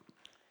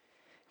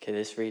Okay,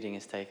 this reading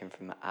is taken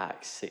from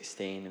Acts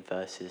 16,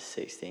 verses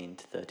 16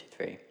 to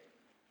 33.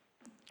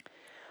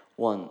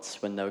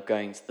 Once, when they were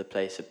going to the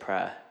place of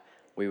prayer,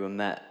 we were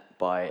met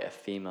by a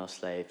female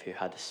slave who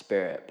had a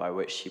spirit by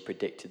which she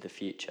predicted the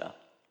future.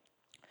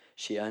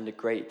 She earned a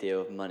great deal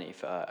of money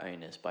for her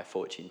owners by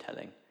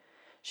fortune-telling.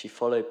 She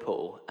followed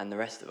Paul and the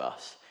rest of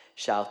us,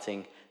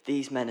 shouting,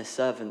 "These men are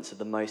servants of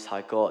the Most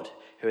High God,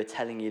 who are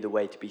telling you the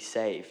way to be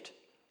saved."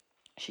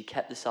 She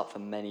kept this up for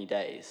many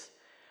days.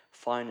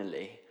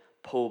 Finally,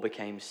 Paul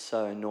became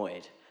so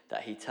annoyed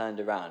that he turned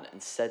around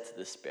and said to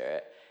the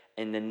spirit,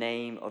 "In the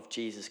name of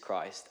Jesus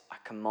Christ, I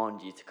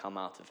command you to come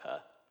out of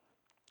her."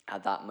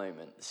 At that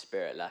moment, the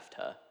spirit left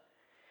her.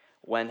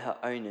 When her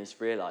owners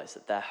realized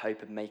that their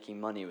hope of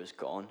making money was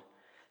gone,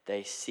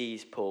 they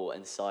seized Paul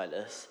and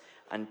Silas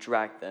and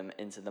dragged them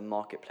into the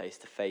marketplace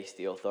to face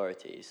the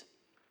authorities.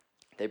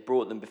 They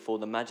brought them before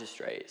the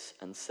magistrates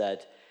and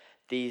said,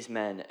 "These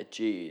men are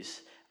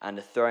Jews and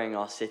are throwing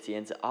our city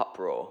into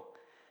uproar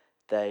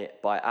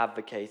by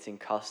advocating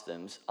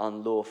customs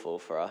unlawful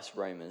for us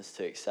Romans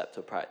to accept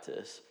or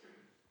practice."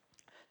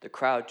 The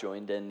crowd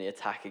joined in the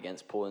attack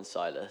against Paul and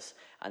Silas,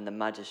 and the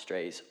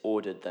magistrates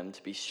ordered them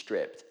to be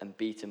stripped and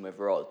beaten with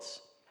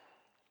rods.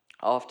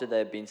 After they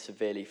had been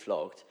severely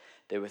flogged,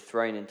 they were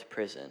thrown into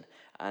prison,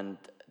 and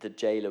the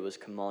jailer was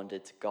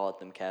commanded to guard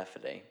them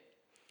carefully.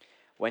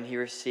 When he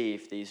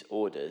received these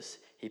orders,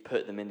 he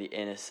put them in the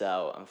inner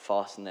cell and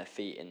fastened their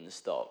feet in the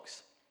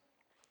stocks.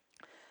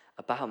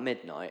 About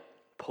midnight,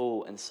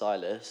 Paul and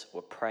Silas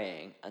were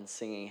praying and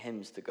singing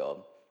hymns to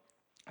God,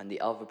 and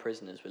the other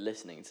prisoners were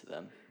listening to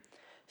them.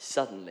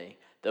 Suddenly,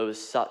 there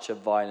was such a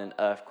violent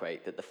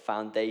earthquake that the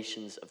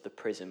foundations of the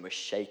prison were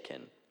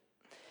shaken.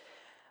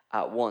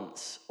 At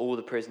once, all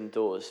the prison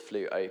doors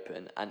flew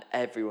open, and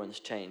everyone's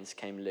chains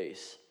came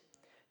loose.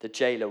 The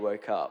jailer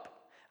woke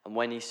up, and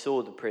when he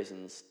saw the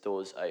prison's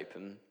doors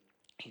open,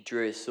 he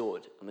drew his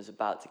sword and was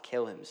about to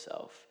kill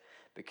himself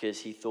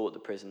because he thought the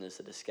prisoners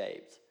had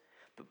escaped.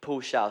 But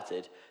Paul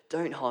shouted,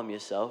 "Don't harm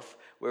yourself,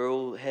 we're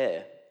all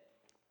here."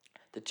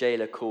 The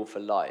jailer called for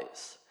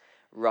lights,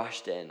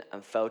 rushed in,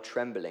 and fell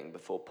trembling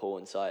before Paul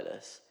and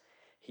Silas.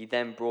 He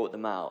then brought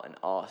them out and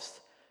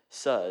asked,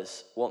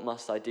 "Sirs, what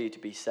must I do to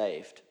be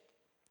saved?"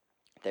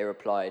 They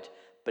replied,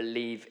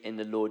 "Believe in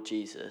the Lord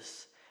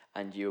Jesus,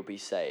 and you will be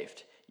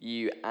saved,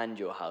 you and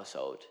your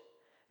household."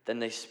 Then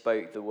they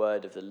spoke the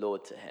word of the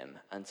Lord to him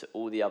and to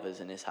all the others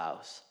in his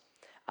house.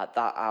 At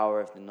that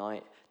hour of the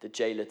night, the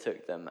jailer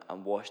took them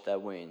and washed their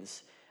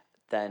wounds.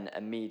 Then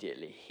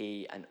immediately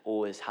he and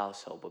all his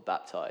household were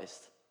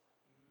baptized.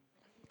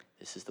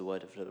 This is the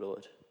word of the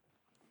Lord.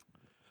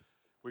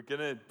 We're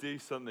going to do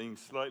something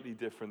slightly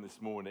different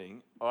this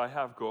morning. I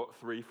have got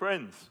 3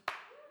 friends.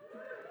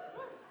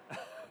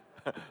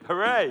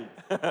 Hooray!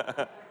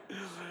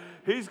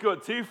 Who's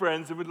got 2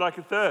 friends and would like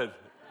a third?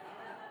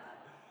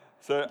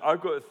 So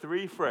I've got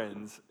 3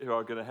 friends who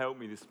are going to help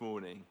me this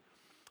morning.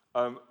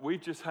 We've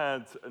just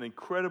had an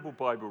incredible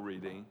Bible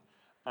reading,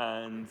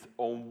 and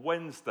on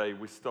Wednesday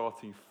we're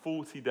starting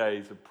 40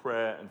 days of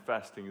prayer and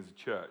fasting as a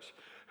church.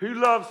 Who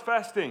loves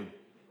fasting?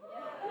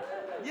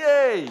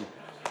 Yay!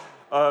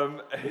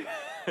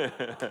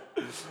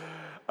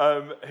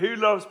 Who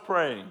loves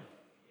praying?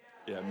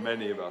 Yeah,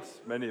 many of us.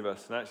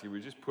 And actually,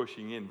 we're just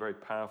pushing in very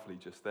powerfully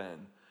just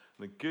then. And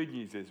the good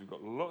news is we've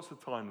got lots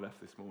of time left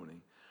this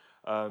morning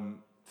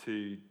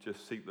to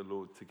just seek the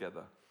Lord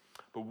together.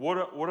 But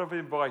what I've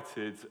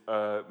invited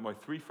my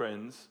 3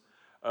 friends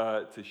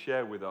to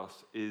share with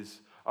us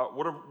is,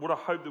 what I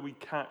hope that we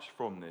catch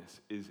from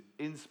this is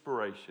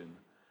inspiration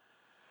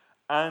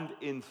and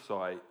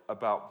insight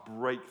about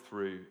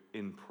breakthrough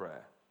in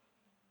prayer.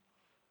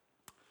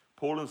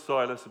 Paul and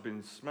Silas have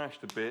been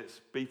smashed to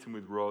bits, beaten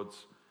with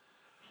rods.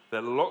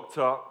 They're locked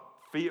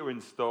up, feet are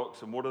in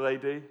stocks, and what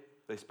do?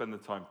 They spend the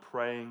time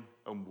praying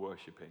and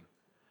worshipping.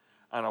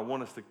 And I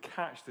want us to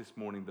catch this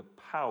morning the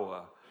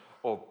power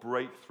of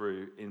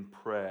breakthrough in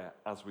prayer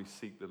as we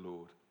seek the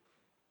Lord.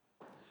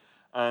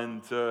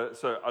 And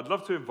so I'd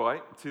love to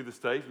invite to the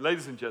stage,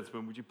 ladies and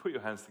gentlemen, would you put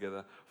your hands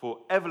together for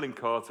Evelyn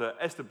Carter,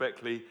 Esther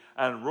Beckley,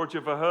 and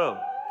Roger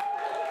Verheul.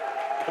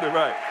 Put it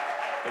right.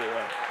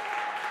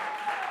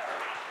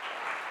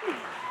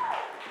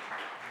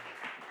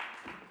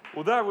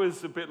 Well, that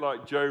was a bit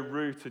like Joe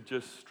Root had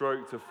just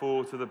stroked a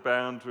 4 to the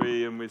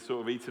boundary and we're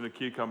sort of eating a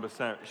cucumber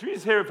sandwich. Should we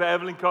just hear it for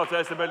Evelyn Carter,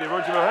 Esther Beckley, and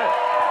Roger Verheul?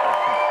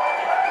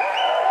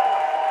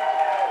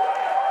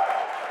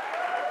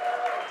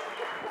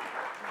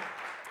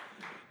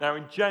 Now,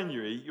 in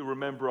January, you'll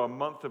remember our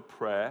month of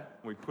prayer.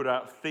 We put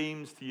out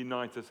themes to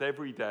unite us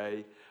every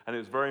day, and it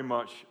was very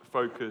much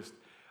focused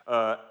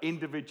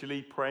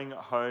individually, praying at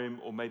home,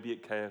 or maybe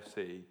at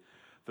KFC.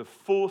 The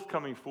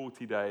forthcoming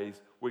 40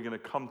 days, we're going to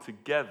come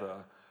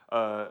together,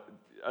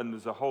 and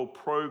there's a whole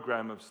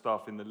program of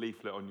stuff in the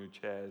leaflet on your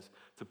chairs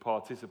to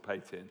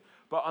participate in.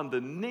 But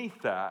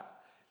underneath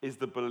that is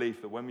the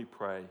belief that when we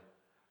pray,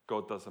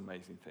 God does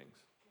amazing things.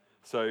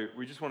 So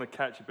we just want to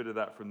catch a bit of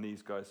that from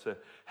these guys. So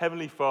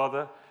Heavenly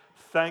Father,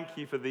 thank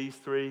you for these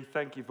 3.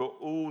 Thank you for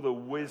all the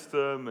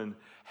wisdom and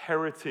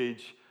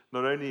heritage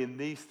not only in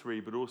these three,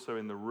 but also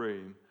in the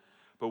room.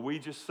 But we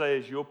just say,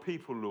 as your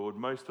people, Lord,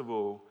 most of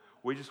all,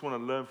 we just want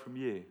to learn from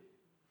you.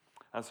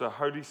 And so,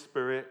 Holy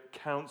Spirit,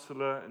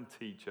 counselor and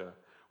teacher,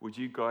 would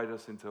you guide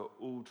us into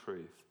all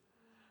truth?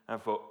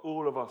 And for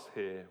all of us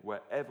here,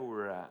 wherever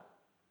we're at,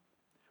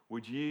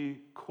 would you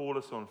call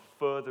us on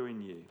further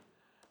in you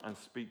and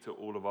speak to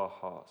all of our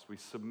hearts? We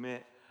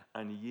submit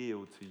and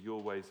yield to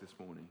your ways this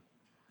morning.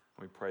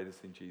 We pray this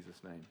in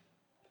Jesus' name.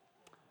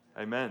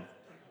 Amen.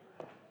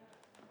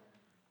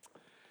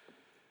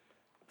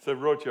 So,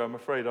 Roger, I'm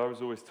afraid I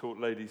was always taught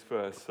ladies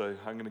first, so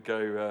I'm going to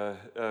go.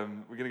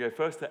 We're going to go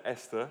first to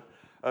Esther.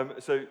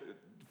 So,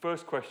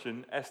 first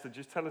question, Esther,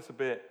 just tell us a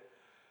bit.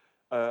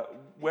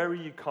 Where are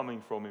you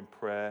coming from in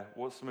prayer?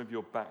 What's some of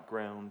your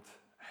background,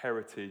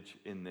 heritage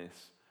in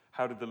this?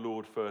 How did the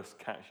Lord first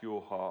catch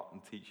your heart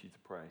and teach you to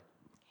pray?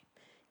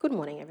 Good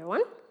morning,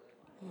 everyone.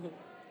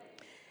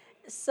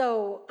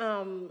 So,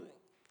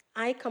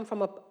 I come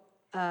from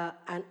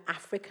an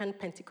African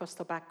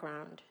Pentecostal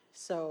background.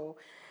 So,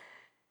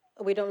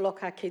 we don't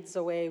lock our kids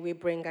away, we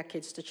bring our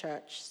kids to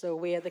church. So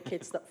we are the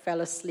kids that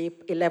fell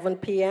asleep 11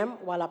 p.m.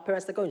 while our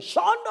parents are going,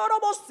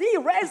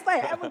 Shandarabosi, raise the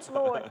heavens,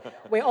 Lord.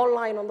 We're all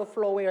lying on the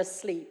floor, we're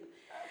asleep.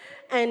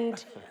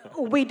 And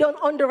we don't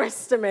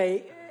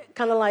underestimate,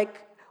 kind of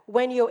like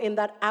when you're in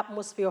that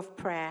atmosphere of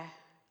prayer,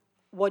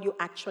 what you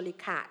actually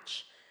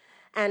catch.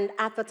 And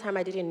at the time,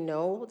 I didn't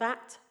know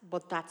that,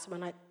 but that's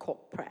when I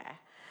caught prayer.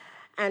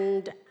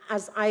 And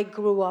as I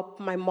grew up,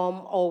 my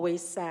mom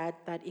always said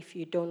that if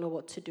you don't know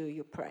what to do,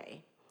 you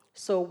pray.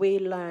 So we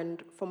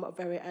learned from a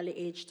very early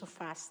age to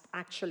fast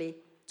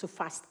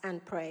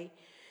and pray.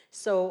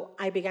 So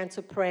I began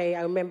to pray.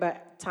 I remember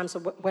times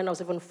when I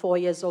was even 4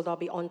 years old, I'll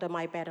be under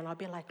my bed and I'll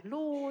be like,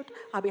 Lord,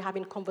 I'll be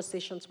having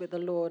conversations with the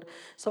Lord.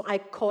 So I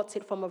caught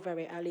it from a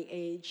very early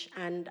age,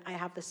 and I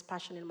have this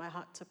passion in my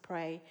heart to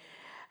pray.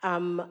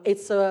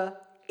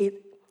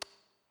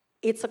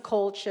 It's a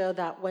culture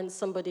that when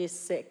somebody is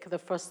sick, the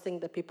first thing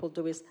that people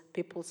do is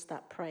people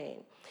start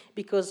praying.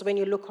 Because when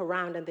you look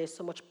around and there's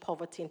so much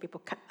poverty and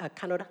people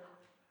cannot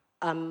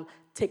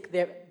take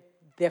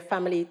their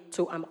family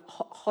to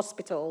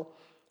hospital,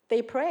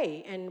 they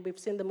pray. And we've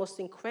seen the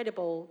most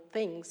incredible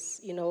things,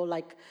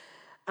 like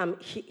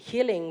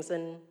healings.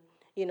 And,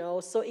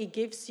 so it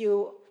gives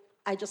you,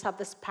 I just have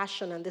this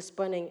passion and this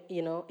burning,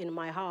 in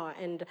my heart.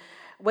 And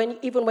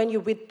even when you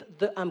read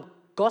the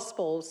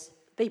Gospels,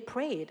 they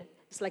prayed.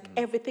 It's like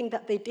everything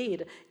that they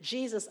did.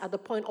 Jesus, at the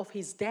point of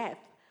his death,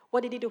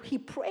 what did he do? He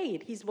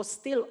prayed. He was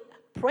still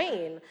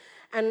praying.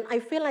 And I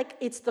feel like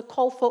it's the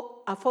call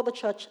for the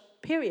church,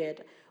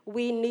 period.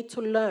 We need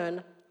to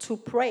learn to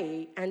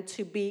pray and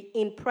to be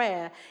in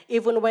prayer.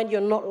 Even when you're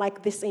not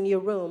like this in your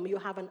room, you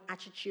have an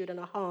attitude and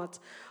a heart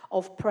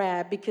of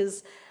prayer.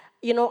 Because,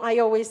 I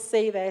always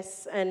say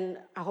this, and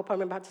I hope I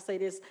remember how to say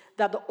this,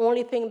 that the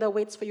only thing that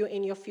waits for you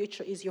in your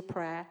future is your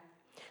prayer.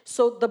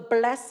 So the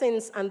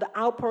blessings and the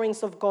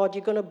outpourings of God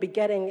you're going to be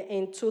getting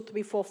in 2,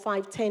 3, 4,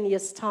 5, 10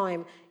 years'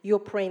 time, you're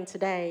praying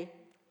today.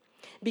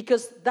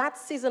 Because that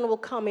season will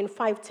come in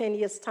 5, 10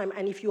 years' time,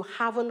 and if you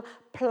haven't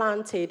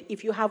planted,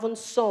 if you haven't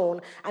sown,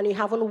 and you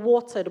haven't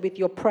watered with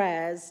your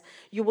prayers,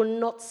 you will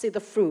not see the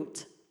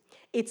fruit.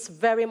 It's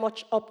very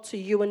much up to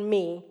you and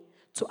me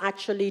to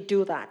actually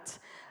do that.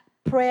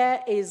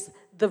 Prayer is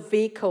the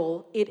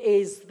vehicle.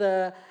 It's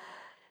the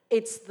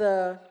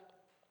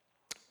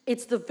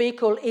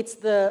vehicle, it's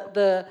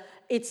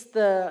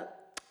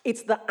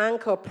the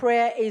anchor.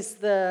 Prayer is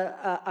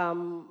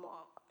I'm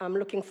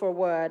looking for a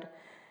word.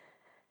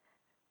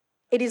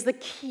 It is the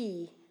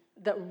key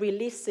that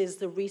releases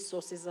the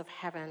resources of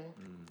heaven.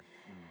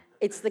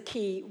 It's the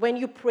key. When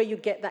you pray, you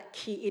get that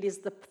key. It is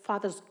the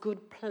Father's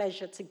good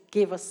pleasure to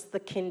give us the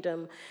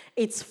kingdom.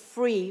 It's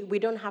free. We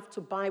don't have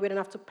to buy. We don't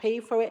have to pay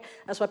for it.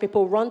 That's why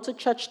people run to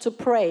church to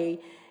pray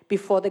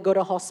before they go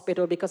to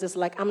hospital, because it's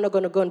like, I'm not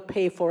going to go and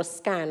pay for a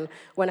scan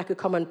when I could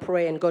come and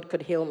pray and God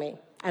could heal me.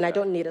 And I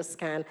don't need a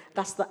scan.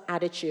 That's the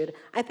attitude.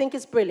 I think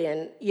it's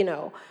brilliant,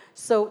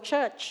 So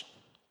church,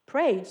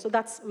 pray. So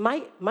that's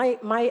my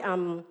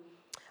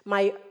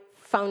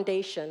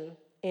foundation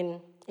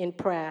in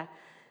prayer.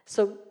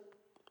 So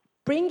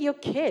bring your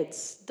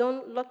kids.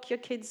 Don't lock your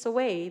kids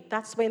away.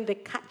 That's when they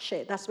catch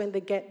it. That's when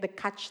they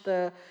catch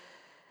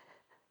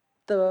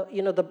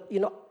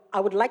I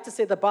would like to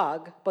say the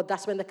bug, but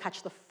that's when they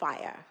catch the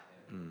fire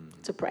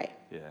to pray.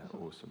 Yeah,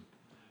 awesome.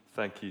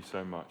 Thank you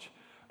so much.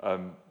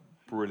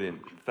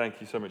 Brilliant. Thank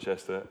you so much,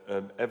 Esther.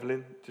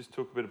 Evelyn, just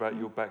talk a bit about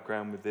your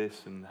background with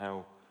this and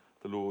how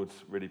the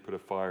Lord's really put a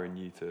fire in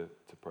you to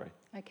pray.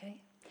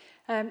 Okay.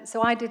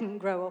 So I didn't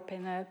grow up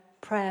in a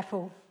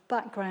prayerful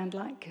background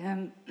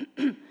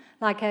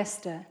like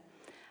Esther.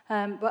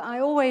 But I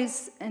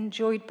always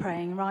enjoyed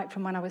praying right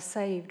from when I was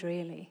saved,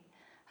 really.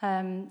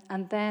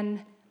 And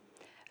then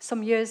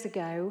some years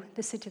ago,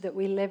 the city that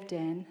we lived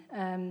in,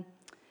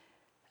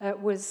 there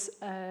was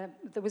an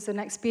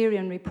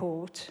Experian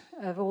report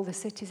of all the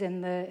cities in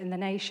the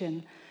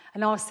nation,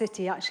 and our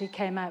city actually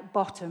came out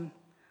bottom.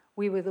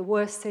 We were the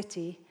worst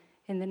city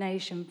in the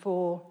nation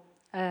for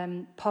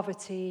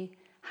poverty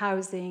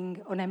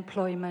housing,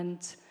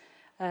 unemployment,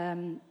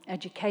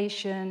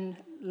 education,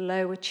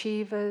 low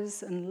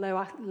achievers and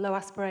low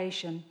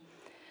aspiration.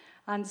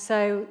 And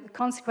so the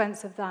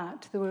consequence of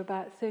that, there were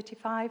about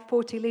 35,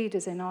 40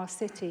 leaders in our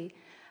city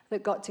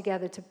that got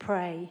together to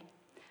pray.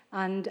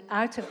 And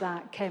out of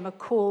that came a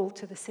call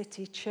to the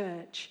city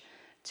church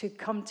to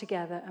come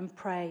together and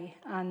pray.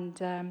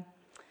 And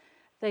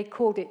they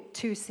called it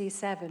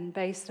 2C7,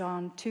 based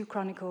on 2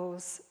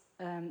 Chronicles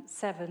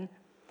 7,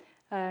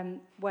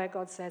 where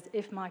God says,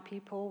 if my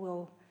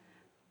people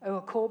who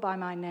are called by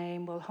my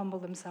name will humble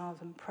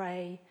themselves and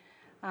pray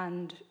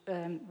and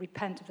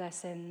repent of their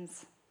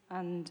sins.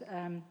 And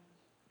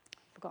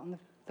forgotten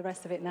the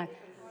rest of it now.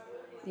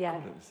 Yeah,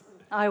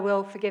 I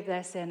will forgive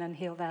their sin and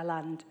heal their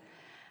land.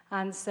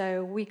 And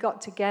so we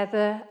got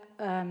together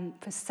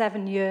for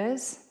 7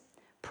 years,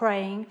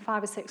 praying,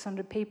 500 or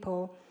 600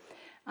 people.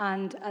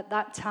 And at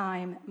that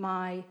time,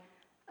 my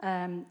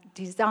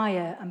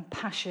desire and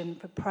passion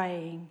for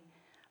praying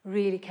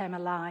really came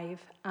alive.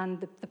 And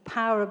the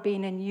power of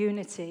being in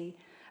unity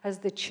as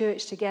the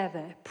church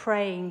together,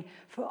 praying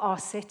for our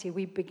city,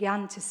 we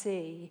began to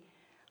see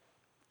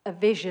a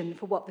vision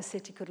for what the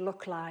city could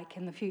look like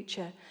in the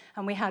future.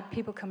 And we had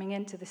people coming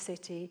into the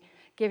city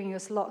giving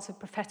us lots of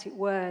prophetic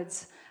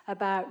words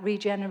about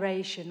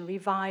regeneration,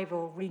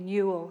 revival,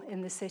 renewal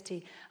in the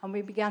city. And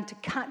we began to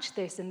catch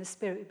this in the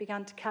spirit. We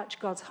began to catch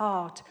God's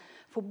heart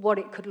for what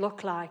it could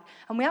look like.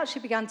 And we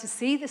actually began to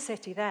see the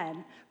city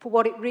then for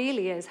what it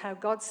really is, how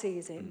God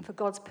sees it, and for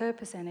God's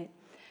purpose in it.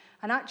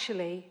 And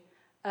actually,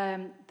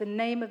 the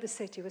name of the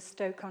city was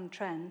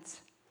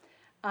Stoke-on-Trent,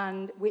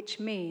 and which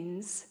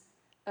means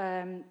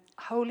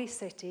holy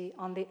city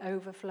on the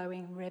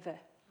overflowing river.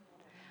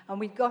 And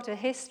we've got a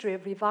history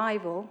of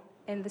revival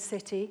in the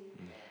city,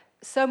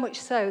 so much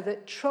so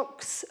that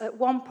at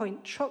one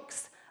point,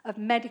 trucks of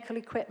medical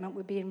equipment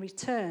were being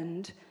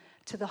returned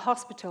to the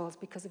hospitals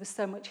because there was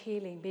so much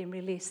healing being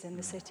released in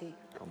the city.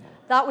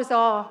 That was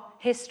our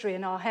history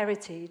and our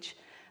heritage.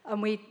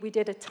 And we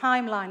did a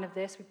timeline of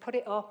this. We put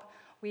it up.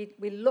 We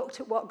looked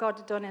at what God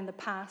had done in the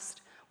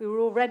past. We were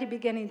already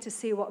beginning to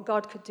see what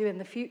God could do in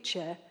the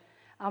future.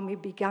 And we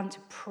began to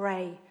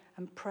pray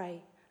and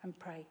pray and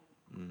pray.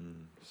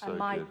 And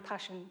my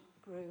passion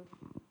grew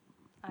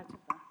out of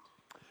that.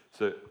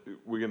 So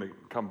we're going to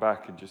come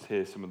back and just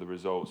hear some of the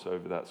results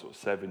over that sort of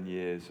 7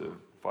 years of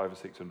 500 or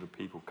 600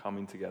 people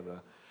coming together,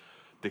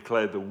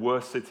 declared the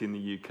worst city in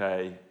the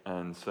UK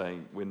and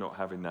saying, we're not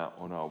having that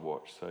on our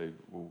watch. So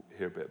we'll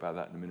hear a bit about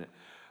that in a minute.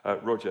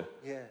 Roger.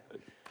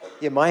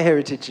 Yeah, my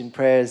heritage in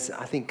prayers,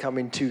 I think, come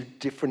in 2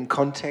 different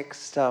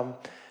contexts.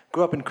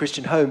 Grew up in a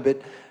Christian home,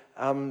 but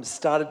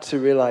started to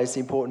realize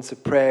the importance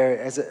of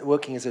prayer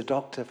working as a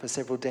doctor for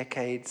several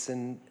decades.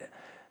 And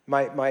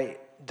my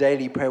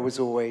daily prayer was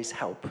always,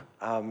 help.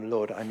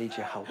 Lord, I need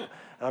your help. And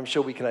I'm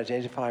sure we can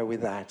identify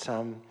with that.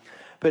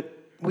 But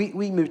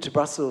we moved to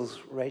Brussels,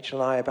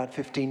 Rachel and I, about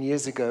 15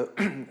 years ago,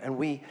 and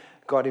we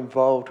got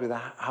involved with a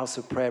House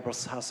of Prayer,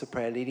 Brussels House of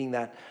Prayer, leading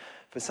that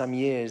for some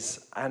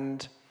years.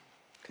 And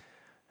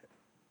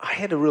I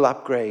had a real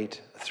upgrade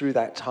through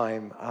that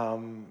time.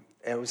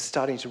 I was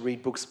starting to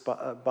read books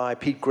by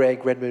Pete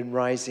Greig, Red Moon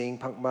Rising,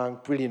 Punk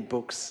Monk, brilliant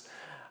books.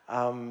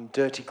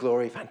 Dirty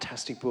Glory,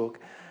 fantastic book.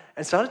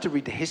 And started to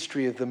read the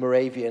history of the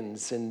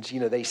Moravians. And,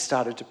 they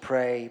started to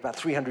pray about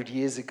 300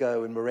 years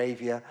ago in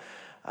Moravia.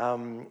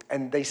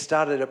 And they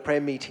started a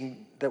prayer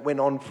meeting that went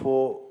on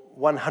for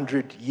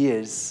 100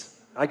 years.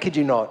 I kid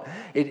you not.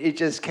 It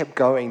just kept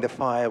going. The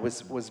fire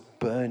was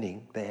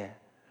burning there.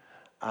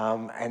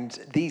 And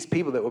these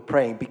people that were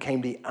praying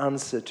became the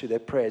answer to their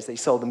prayers. They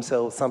sold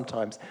themselves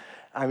sometimes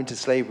into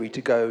slavery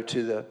to go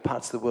to the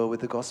parts of the world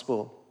with the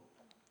gospel.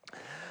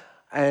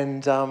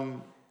 And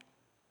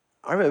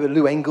I remember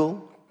Lou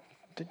Engle.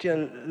 Did you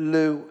know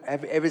Lou?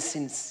 Ever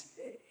since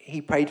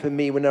he prayed for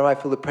me, whenever I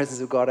feel the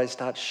presence of God, I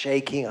start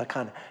shaking. I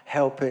can't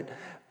help it.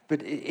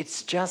 But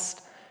it's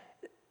just...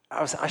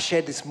 I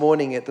shared this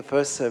morning at the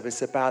first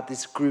service about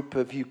this group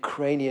of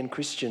Ukrainian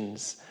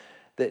Christians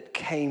that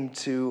came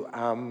to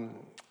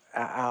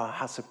our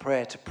house of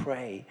prayer to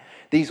pray.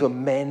 These were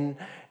men.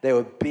 They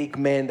were big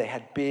men. They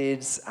had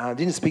beards.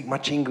 Didn't speak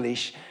much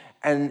English,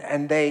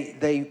 and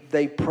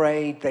they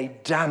prayed. They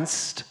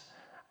danced.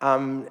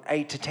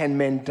 8 to 10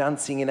 men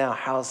dancing in our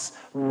house,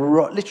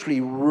 literally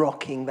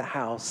rocking the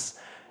house,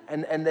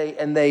 and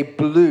they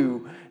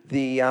blew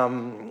the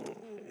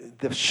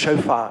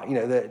shofar,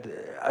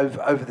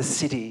 over the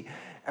city,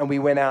 and we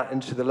went out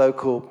into the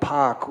local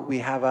park. We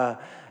have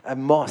a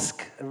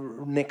mosque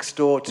next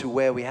door to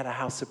where we had a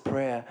house of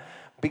prayer,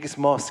 biggest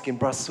mosque in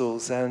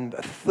Brussels, and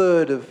a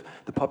third of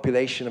the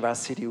population of our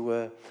city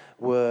were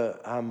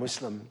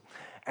Muslim,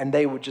 and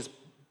they would just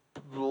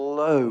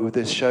blow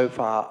the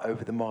shofar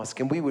over the mosque,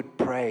 and we would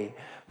pray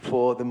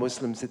for the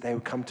Muslims that they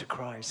would come to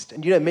Christ.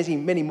 And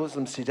many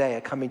Muslims today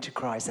are coming to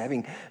Christ,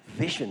 having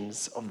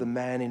visions of the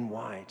man in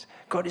white.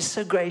 God is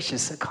so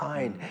gracious, so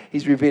kind.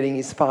 He's revealing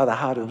his Father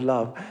heart of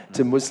love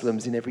to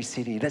Muslims in every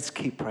city. Let's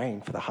keep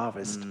praying for the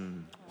harvest.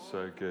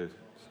 So good,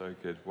 so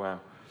good. Wow.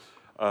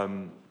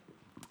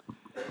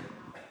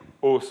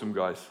 Awesome,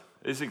 guys.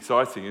 It's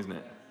exciting, isn't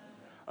it?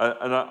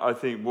 And I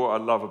think what I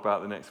love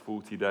about the next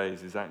 40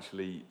 days is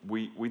actually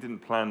we didn't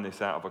plan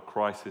this out of a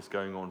crisis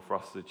going on for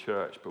us as a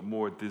church, but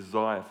more a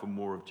desire for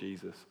more of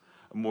Jesus,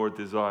 and more a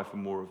desire for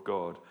more of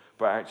God.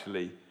 But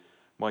actually,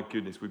 my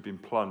goodness, we've been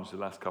plunged the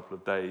last couple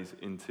of days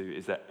into,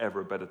 is there ever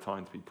a better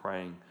time to be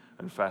praying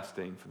and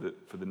fasting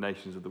for the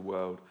nations of the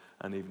world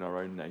and even our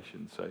own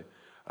nation? So,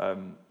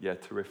 yeah,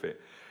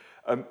 terrific.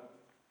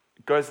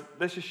 Guys,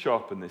 let's just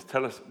sharpen this.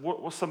 Tell us,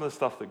 what's some of the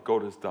stuff that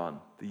God has done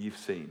that you've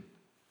seen?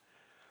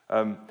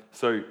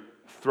 So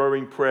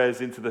throwing prayers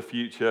into the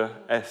future,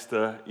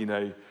 Esther,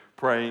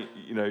 praying,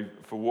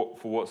 for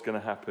what's going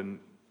to happen.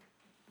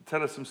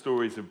 Tell us some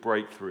stories of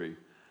breakthrough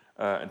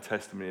and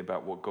testimony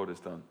about what God has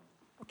done.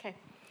 Okay.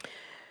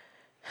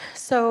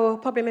 So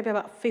probably maybe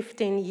about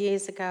 15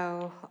 years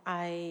ago,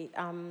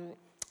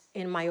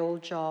 in my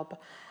old job,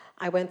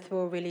 I went through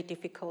a really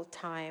difficult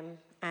time,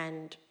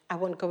 and I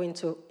won't go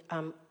into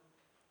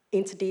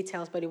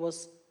details, but it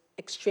was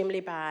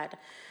extremely bad,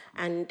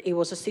 and it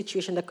was a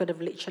situation that could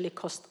have literally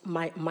cost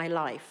my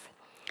life.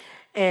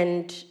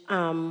 And,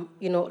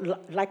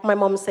 like my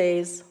mom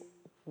says,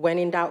 when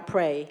in doubt,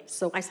 pray.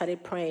 So I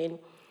started praying.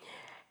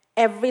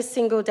 Every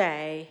single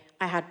day,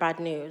 I had bad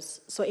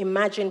news. So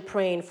imagine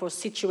praying for a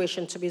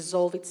situation to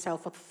resolve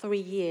itself for 3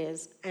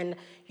 years, and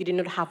you did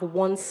not have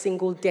one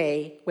single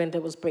day when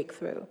there was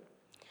breakthrough.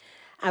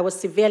 I was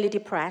severely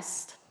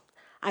depressed.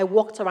 I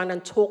walked around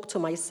and talked to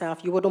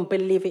myself. You wouldn't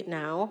believe it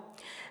now.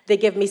 They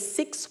gave me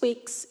 6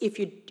 weeks.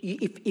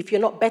 If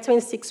you're not better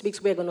in 6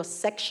 weeks, we're going to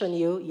section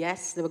you.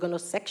 Yes, they were going to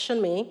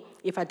section me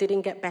if I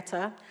didn't get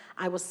better.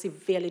 I was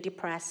severely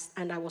depressed,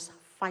 and I was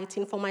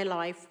fighting for my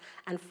life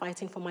and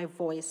fighting for my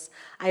voice.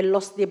 I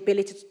lost the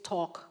ability to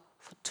talk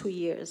for 2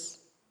 years.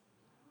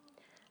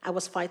 I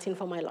was fighting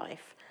for my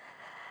life.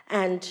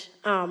 And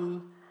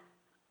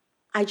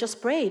I just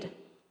prayed.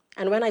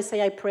 And when I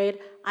say I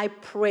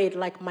prayed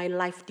like my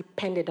life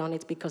depended on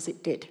it, because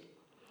it did.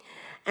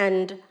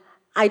 And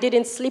I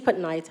didn't sleep at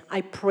night.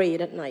 I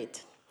prayed at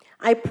night.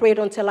 I prayed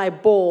until I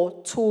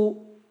bore 2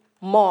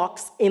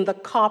 marks in the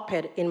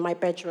carpet in my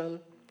bedroom.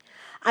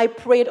 I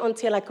prayed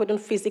until I couldn't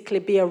physically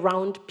be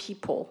around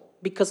people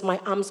because my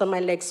arms and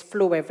my legs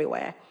flew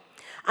everywhere.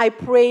 I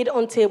prayed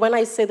until, when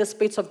I say the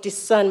spirit of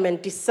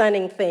discernment,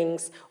 discerning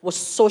things, was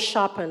so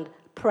sharpened,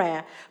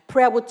 prayer.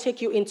 Prayer would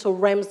take you into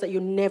realms that you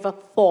never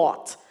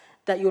thought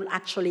that you'll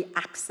actually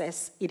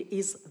access. It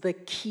is the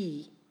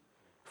key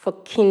for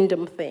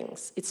kingdom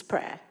things. It's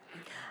prayer.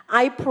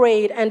 I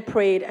prayed and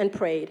prayed and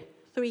prayed.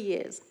 3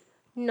 years.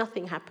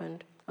 Nothing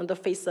happened on the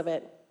face of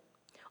it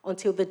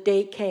until the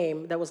day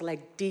came that was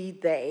like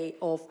D-Day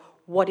of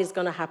what is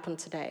going to happen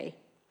today.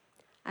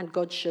 And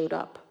God showed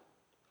up.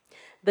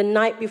 The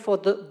night before,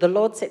 the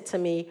Lord said to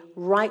me,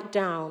 write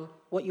down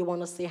what you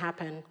want to see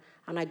happen.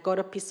 And I got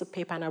a piece of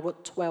paper and I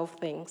wrote 12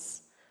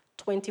 things.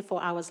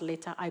 24 hours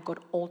later, I got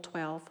all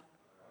 12.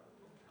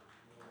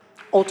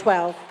 All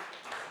 12.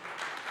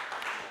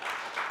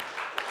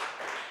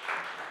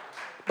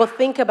 But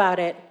think about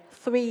it.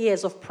 3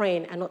 years of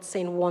praying and not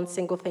saying one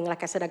single thing.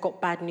 Like I said, I got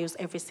bad news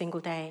every single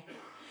day.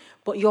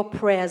 But your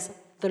prayers,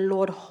 the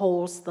Lord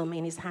holds them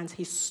in his hands.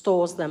 He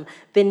stores them.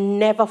 They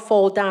never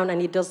fall down,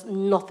 and he does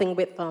nothing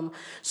with them.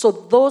 So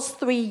those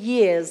 3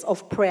 years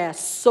of prayer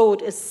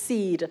sowed a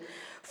seed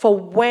for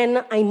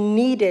when I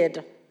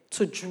needed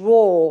to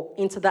draw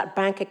into that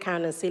bank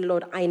account and say,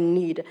 Lord, I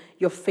need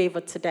your favor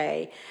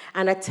today.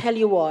 And I tell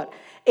you what,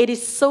 it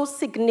is so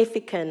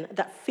significant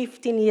that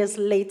 15 years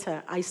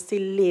later, I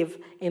still live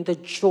in the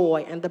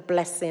joy and the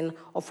blessing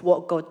of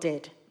what God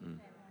did.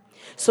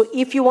 So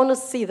if you want to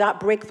see that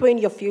breakthrough in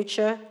your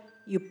future,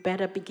 you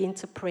better begin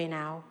to pray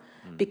now,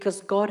 because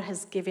God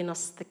has given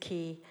us the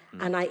key.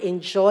 And I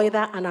enjoy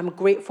that, and I'm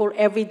grateful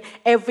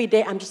every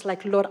day. I'm just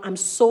like, Lord, I'm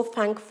so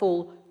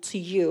thankful to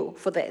you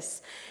for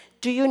this.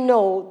 Do you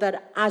know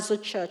that as a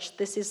church,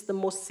 this is the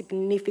most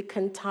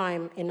significant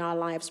time in our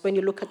lives? When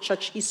you look at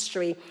church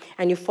history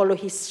and you follow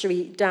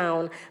history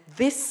down,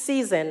 this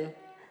season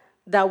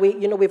that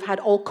we've had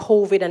all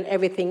COVID and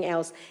everything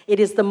else, it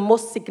is the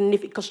most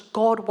significant, because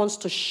God wants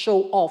to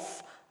show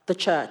off the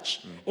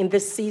church in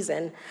this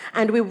season.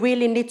 And we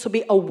really need to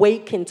be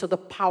awakened to the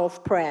power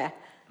of prayer.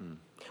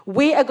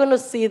 We are going to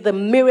see the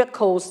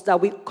miracles that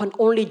we can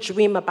only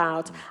dream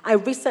about. I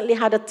recently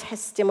had a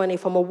testimony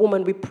from a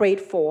woman we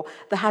prayed for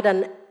that had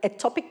an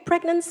ectopic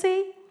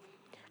pregnancy.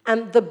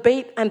 And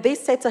they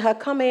said to her,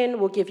 come in,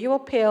 we'll give you a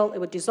pill, it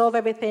will dissolve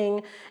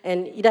everything,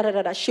 and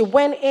da-da-da-da. She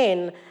went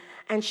in,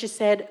 and she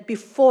said,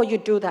 before you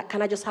do that,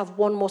 can I just have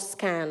one more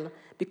scan?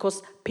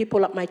 Because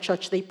people at my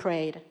church, they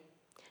prayed.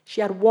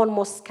 She had one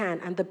more scan,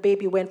 and the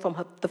baby went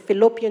from the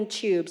fallopian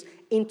tubes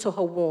into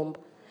her womb.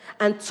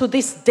 And to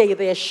this day,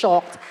 they're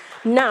shocked.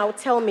 Now,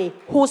 tell me,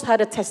 who's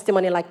had a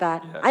testimony like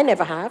that? Yeah. I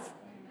never have.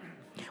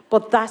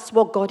 But that's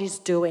what God is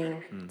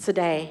doing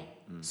today.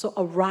 So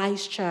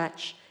arise,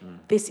 church.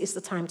 This is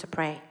the time to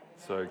pray.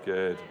 So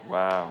good.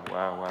 Wow.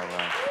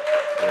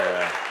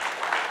 Yeah.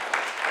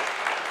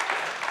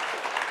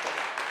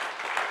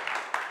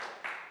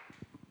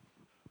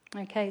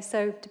 Okay,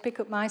 so to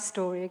pick up my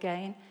story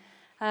again,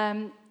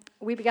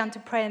 we began to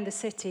pray in the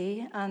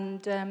city,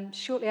 and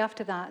shortly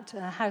after that,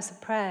 a house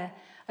of prayer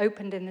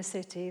opened in the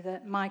city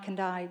that Mike and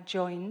I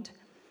joined.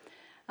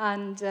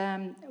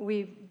 And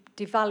we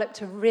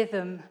developed a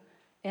rhythm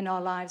in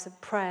our lives of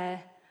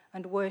prayer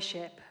and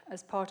worship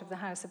as part of the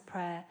house of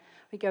prayer.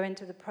 We go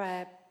into the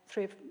prayer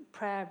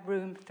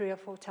room 3 or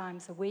 4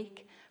 times a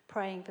week,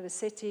 praying for the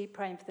city,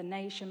 praying for the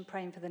nation,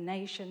 praying for the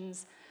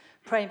nations,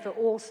 praying for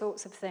all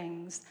sorts of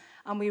things.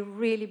 And we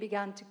really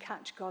began to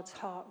catch God's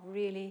heart,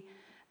 really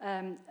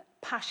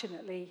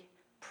passionately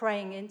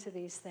praying into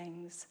these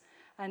things.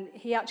 And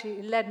he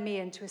actually led me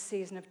into a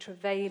season of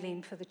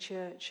travailing for the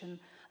church and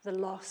the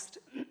lost,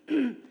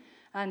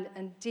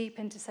 and deep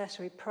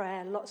intercessory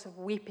prayer, lots of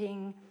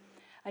weeping.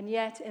 And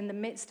yet, in the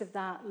midst of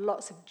that,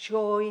 lots of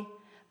joy,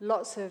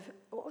 lots of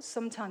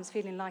sometimes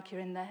feeling like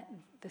you're in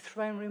the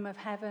throne room of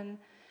heaven,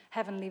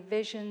 heavenly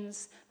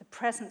visions, the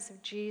presence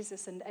of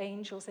Jesus and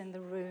angels in the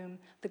room,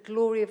 the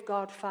glory of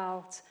God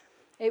felt.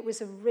 It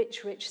was a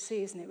rich, rich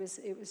season. It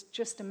was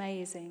just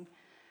amazing.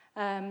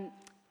 And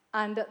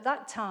at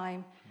that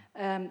time,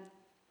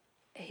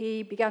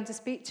 he began to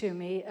speak to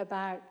me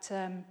about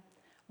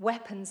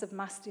weapons of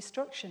mass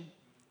destruction.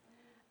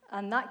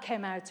 And that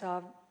came out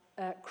of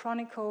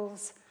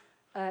Chronicles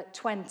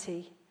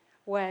 20,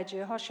 where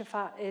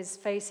Jehoshaphat is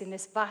facing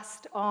this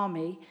vast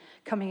army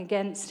coming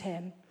against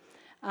him.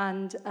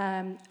 And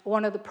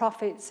one of the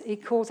prophets, he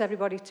calls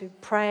everybody to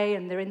pray,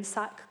 and they're in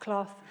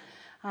sackcloth.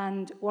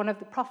 And one of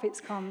the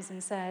prophets comes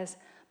and says,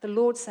 the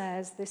Lord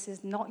says, this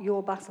is not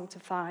your battle to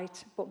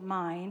fight, but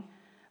mine.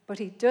 But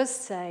he does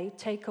say,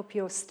 take up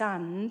your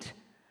stand.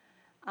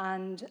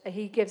 And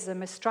he gives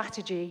them a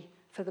strategy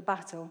for the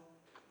battle.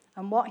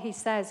 And what he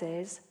says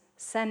is,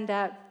 send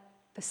out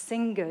the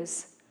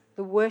singers,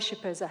 the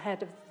worshippers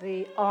ahead of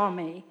the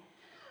army.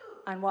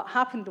 And what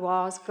happened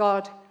was,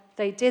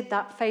 they did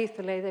that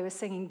faithfully. They were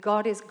singing,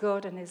 God is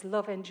good and his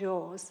love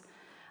endures.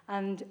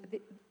 And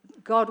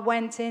God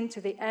went into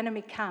the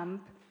enemy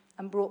camp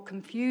and brought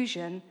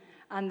confusion,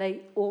 and they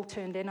all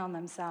turned in on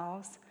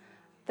themselves.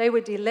 They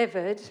were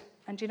delivered,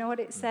 and do you know what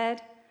it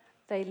said?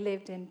 They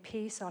lived in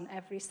peace on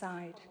every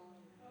side.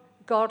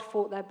 God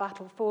fought their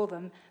battle for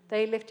them.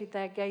 They lifted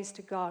their gaze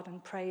to God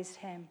and praised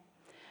him.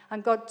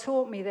 And God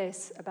taught me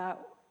this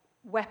about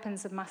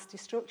weapons of mass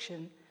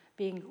destruction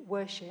being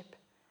worship,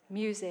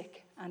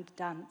 music, and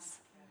dance.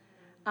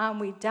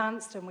 And we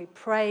danced and we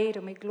prayed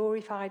and we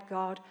glorified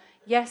God.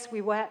 Yes,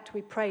 we wept,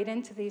 we prayed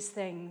into these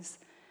things.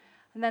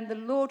 And then the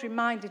Lord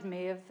reminded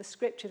me of the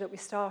scripture that we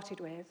started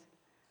with,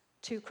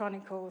 2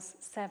 Chronicles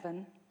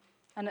 7.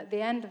 And at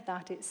the end of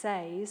that it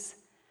says,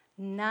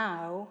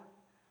 now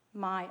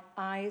my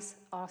eyes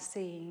are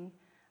seeing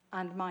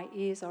and my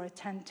ears are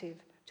attentive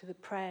to the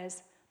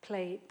prayers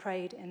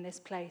prayed in this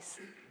place.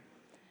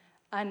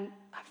 And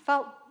I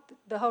felt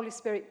the Holy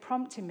Spirit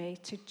prompting me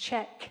to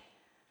check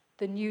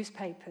the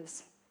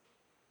newspapers.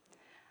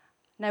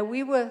 Now,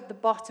 we were the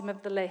bottom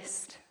of the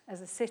list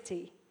as a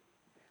city,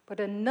 but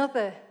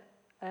another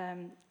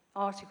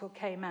article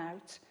came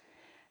out.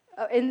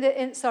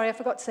 Sorry, I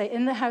forgot to say,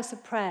 in the House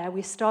of Prayer,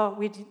 we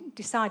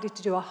decided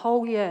to do a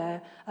whole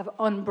year of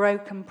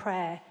unbroken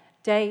prayer,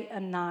 day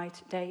and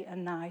night, day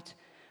and night.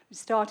 We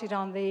started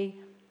on the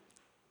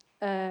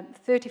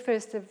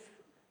 31st of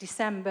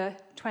December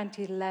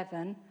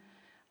 2011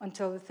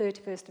 until the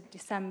 31st of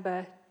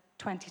December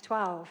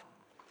 2012.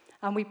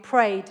 And we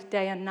prayed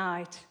day and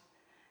night.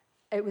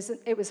 It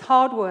was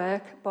hard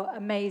work, but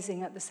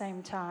amazing at the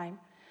same time.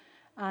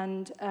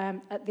 And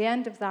at the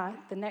end of that,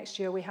 the next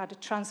year, we had a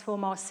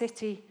Transform Our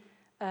City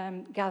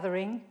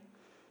gathering.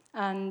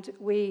 And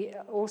we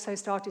also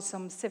started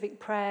some civic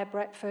prayer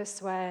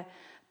breakfasts where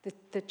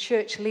the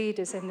church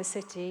leaders in the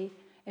city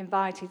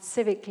invited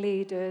civic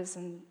leaders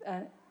and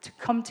to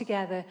come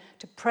together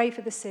to pray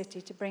for the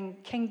city, to bring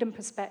kingdom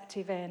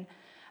perspective in,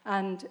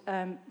 and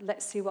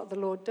let's see what the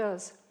Lord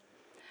does.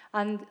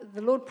 And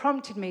the Lord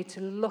prompted me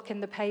to look in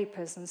the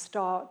papers and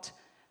start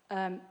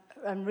and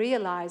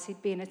realize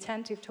he'd been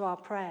attentive to our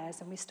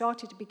prayers, and we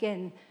started to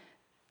begin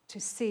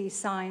to see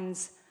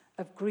signs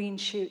of green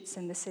shoots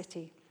in the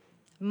city,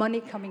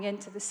 money coming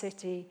into the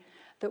city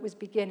that was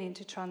beginning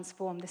to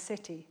transform the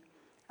city.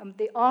 And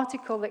the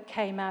article that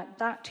came out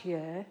that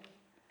year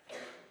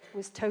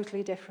was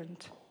totally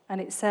different. And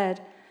it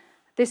said,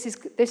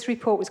 this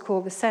report was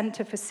called the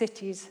Centre for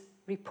Cities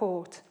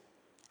Report.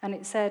 And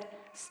it said,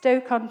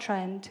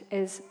 Stoke-on-Trent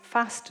is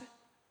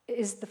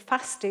the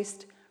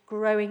fastest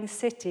growing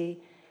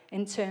city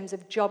in terms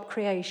of job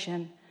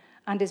creation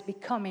and is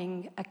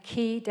becoming a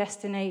key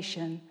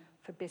destination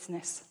for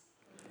business.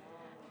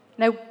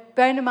 Now,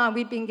 bearing in mind,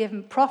 we'd been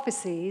given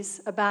prophecies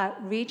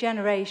about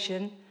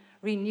regeneration,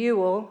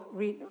 renewal,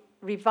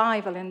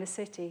 revival in the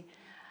city.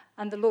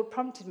 And the Lord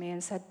prompted me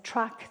and said,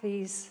 track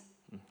these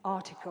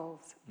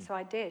articles. So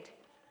I did.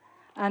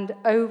 And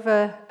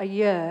over a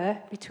year,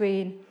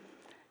 between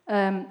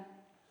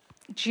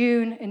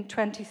June in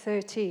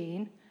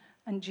 2013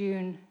 and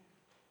June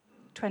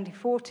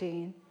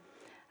 2014,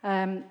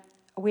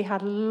 we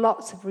had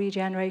lots of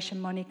regeneration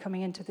money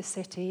coming into the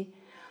city.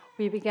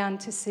 We began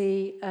to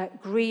see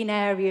green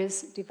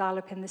areas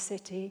develop in the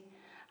city.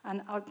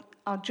 And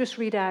I'll just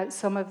read out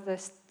some of the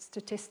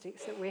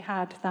statistics that we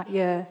had that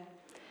year.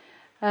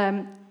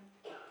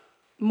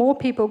 More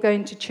people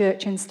going to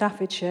church in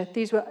Staffordshire.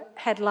 These were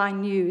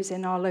headline news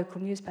in our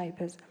local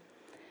newspapers.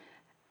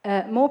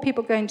 More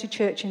people going to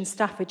church in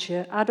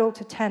Staffordshire.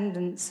 Adult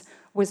attendance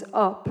was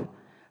up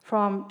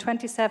from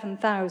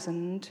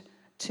 27,000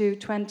 to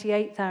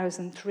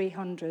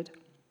 28,300.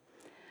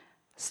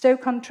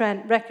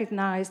 Stoke-on-Trent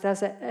recognised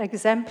as an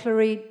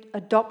exemplary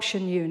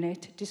adoption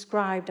unit,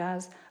 described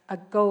as a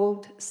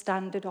gold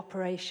standard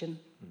operation.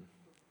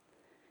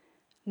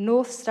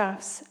 North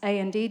Staff's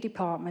A&E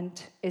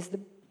department is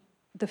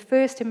the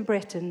first in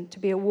Britain to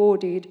be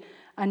awarded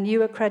a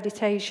new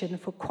accreditation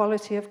for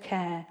quality of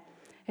care.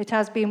 It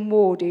has been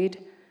awarded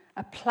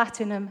a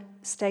platinum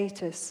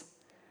status.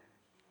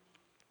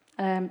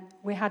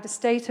 We had a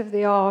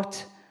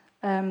state-of-the-art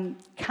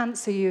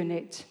cancer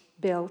unit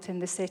built in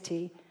the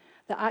city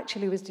that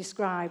actually was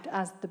described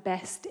as the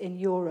best in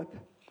Europe.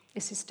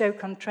 This is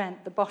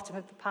Stoke-on-Trent, the bottom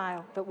of the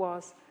pile that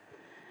was.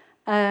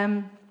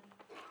 I've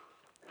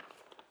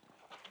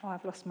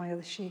lost my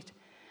other sheet.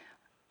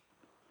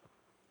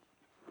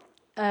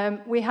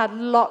 We had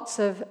lots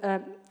of,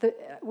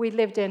 we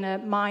lived in a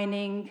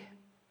mining,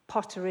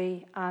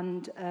 pottery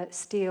and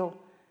steel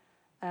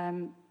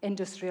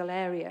industrial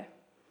area.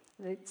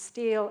 The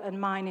steel and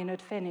mining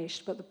had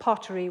finished, but the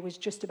pottery was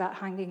just about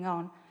hanging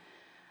on.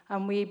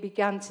 And we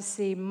began to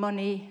see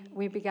money,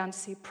 we began to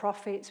see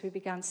profits, we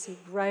began to see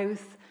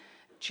growth,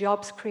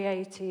 jobs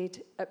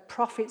created,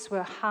 profits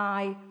were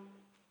high.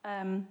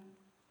 In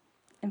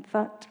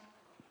fact,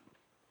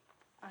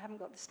 I haven't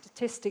got the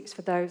statistics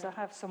for those. I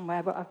have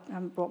somewhere, but I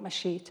haven't brought my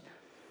sheet.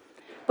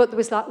 But there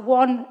was like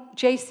one,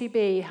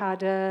 JCB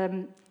had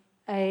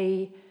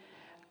a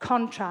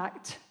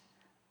contract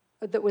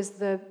that was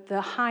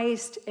the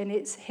highest in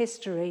its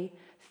history,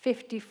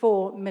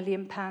 £54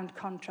 million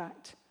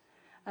contract.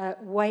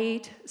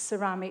 Wade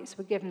Ceramics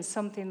were given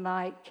something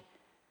like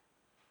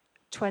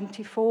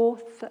 24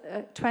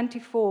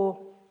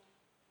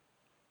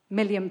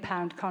 million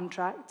pound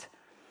contract.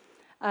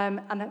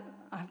 And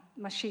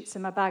my sheet's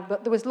in my bag,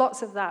 but there was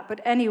lots of that. But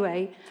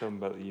anyway. Tell them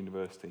about the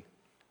university.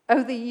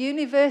 Oh, the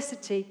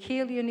university,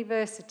 Keele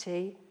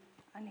University,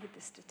 I need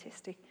the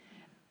statistic.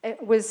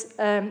 It was,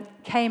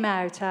 came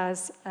out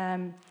as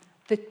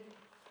the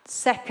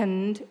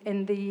second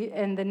in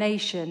the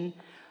nation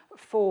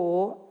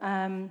for,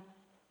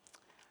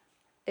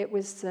 it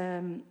was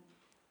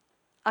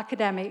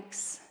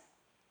academics,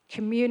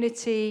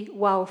 community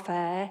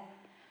welfare,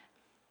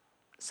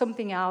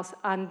 something else,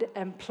 and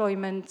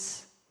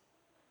employment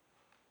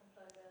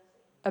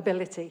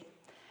ability.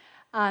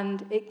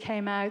 And it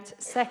came out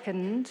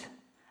second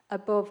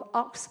above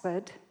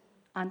Oxford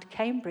and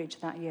Cambridge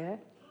that year.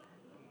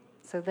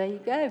 So there you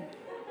go.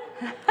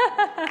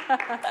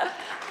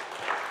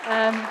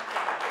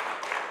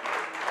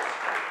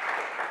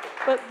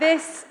 But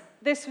this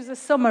was a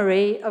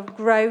summary of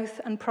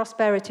growth and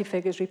prosperity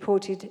figures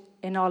reported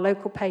in our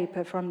local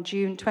paper from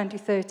June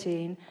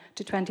 2013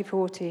 to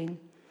 2014.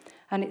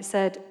 And it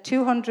said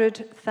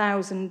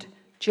 200,000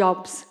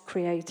 jobs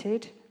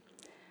created,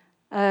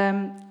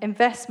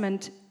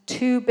 investment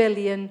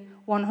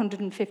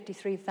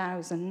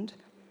 2,153,000,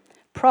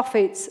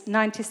 profits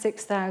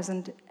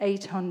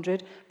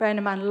 96,800. Bearing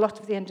in mind, a lot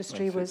of the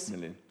industry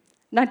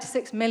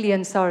 96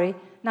 million.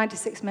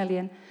 96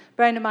 million.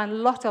 Bearing in mind, a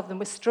lot of them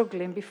were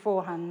struggling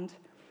beforehand.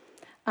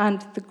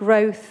 And the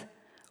growth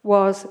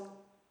was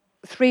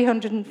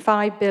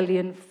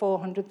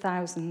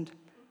 305,400,000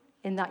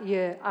 in that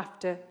year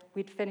after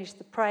we'd finished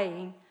the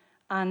praying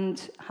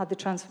and had the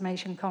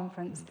transformation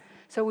conference.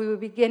 So we were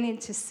beginning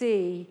to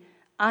see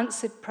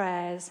answered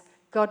prayers.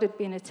 God had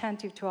been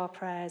attentive to our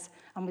prayers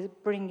and was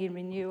bringing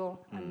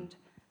renewal and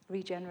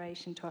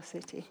regeneration to our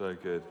city. So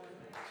good.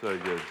 So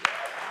good.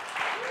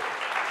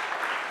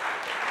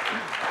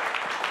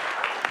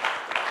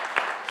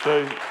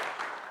 So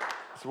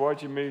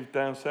why'd you move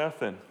down south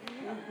then?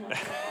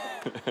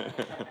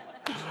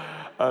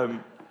 I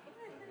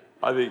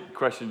think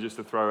question just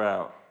to throw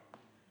out,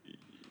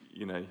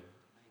 you know,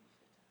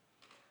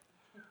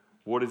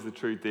 what is the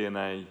true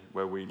DNA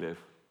where we live?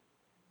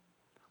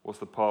 What's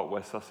the part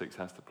where Sussex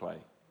has to play?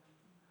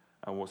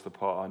 And what's the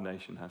part our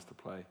nation has to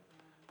play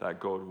that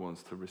God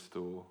wants to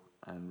restore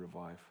and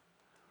revive?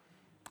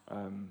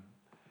 I'm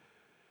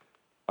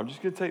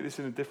just going to take this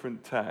in a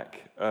different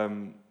tack.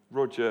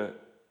 Roger,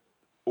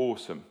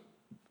 awesome.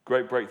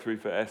 Great breakthrough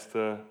for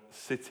Esther,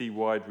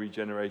 city-wide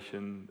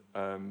regeneration,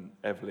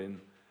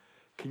 Evelyn.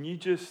 Can you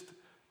just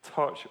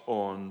touch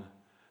on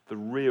the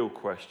real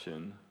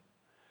question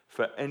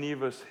for any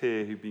of us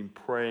here who've been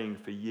praying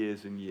for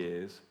years and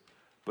years,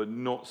 but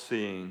not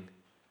seeing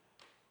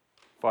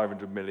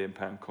 £500 million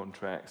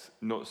contracts,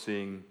 not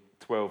seeing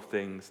 12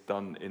 things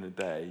done in a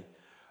day?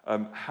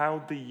 How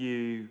do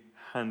you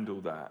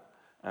handle that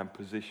and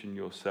position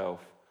yourself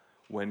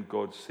when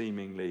God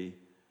seemingly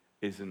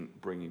isn't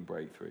bringing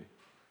breakthrough?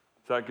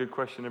 Is that a good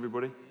question,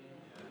 everybody?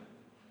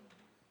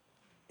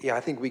 Yeah, I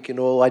think we can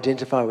all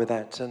identify with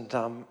that. And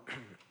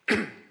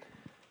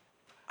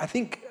I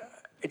think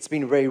it's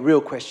been a very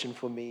real question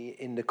for me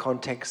in the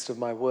context of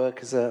my work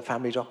as a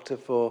family doctor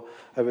for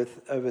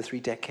over 3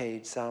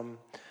 decades,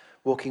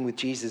 walking with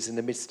Jesus in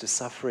the midst of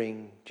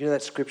suffering. Do you know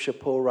that scripture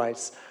Paul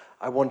writes,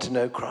 I want to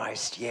know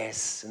Christ,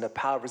 yes, and the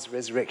power of his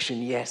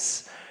resurrection,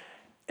 yes.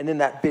 And then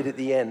that bit at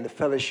the end, the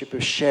fellowship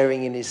of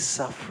sharing in his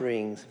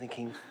sufferings,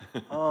 thinking,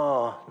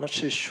 not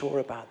so sure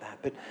about that.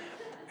 But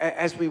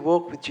as we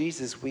walk with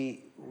Jesus,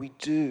 we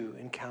do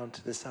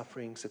encounter the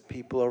sufferings of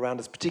people around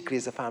us, particularly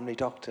as a family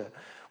doctor,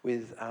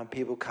 with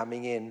people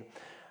coming in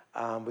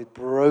with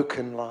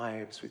broken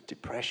lives, with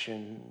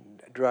depression,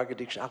 drug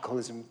addiction,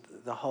 alcoholism,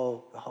 the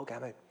whole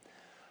gamut.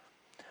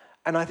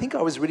 And I think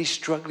I was really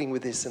struggling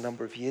with this a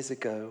number of years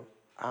ago,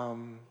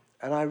 and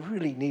I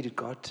really needed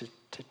God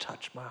to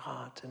touch my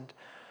heart. And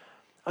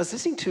I was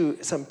listening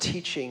to some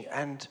teaching,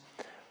 and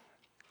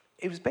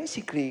it was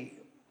basically,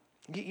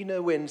 you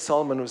know, when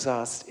Solomon was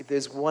asked, if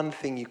there's one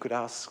thing you could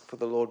ask for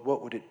the Lord,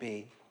 what would it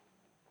be?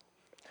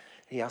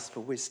 He asked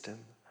for wisdom.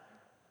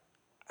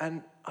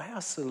 And I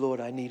asked the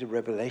Lord, I need a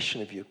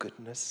revelation of your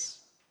goodness.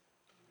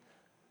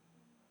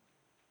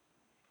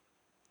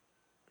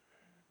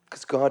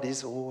 Because God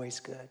is always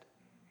good.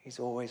 He's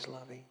always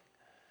loving.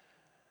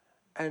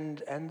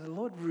 And the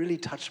Lord really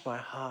touched my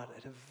heart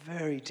at a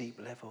very deep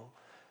level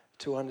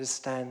to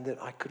understand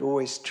that I could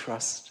always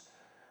trust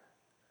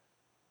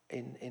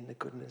in the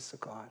goodness of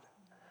God.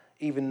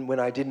 Even when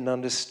I didn't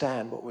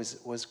understand what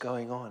was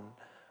going on,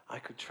 I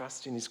could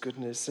trust in his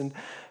goodness. And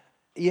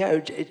yeah,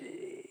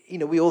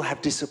 we all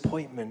have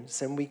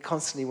disappointments, and we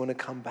constantly want to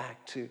come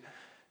back to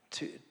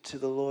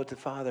the Lord, the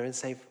Father, and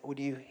say, would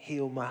you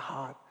heal my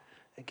heart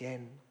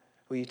again?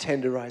 Will you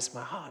tenderize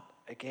my heart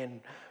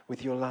again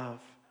with your love?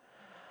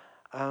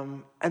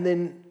 And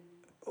then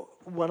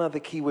one other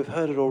key, we've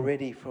heard it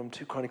already from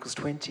 2 Chronicles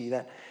 20,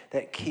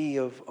 that key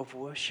of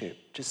worship,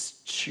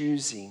 just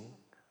choosing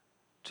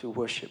to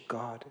worship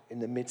God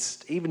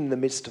even in the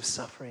midst of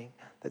suffering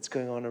that's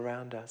going on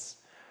around us.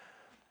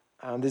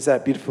 There's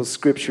that beautiful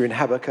scripture in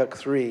Habakkuk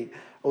 3,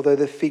 although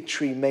the fig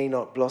tree may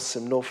not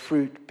blossom, nor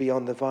fruit be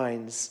on the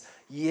vines,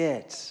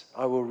 yet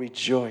I will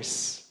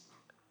rejoice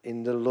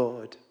in the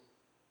Lord.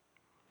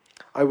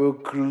 I will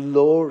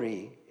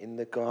glory in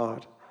the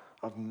God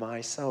of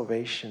my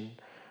salvation.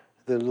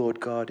 The Lord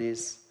God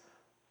is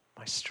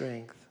my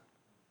strength.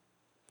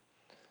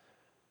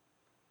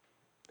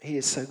 He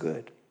is so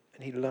good,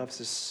 and he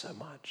loves us so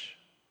much.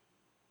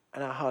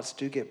 And our hearts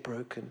do get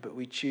broken, but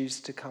we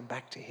choose to come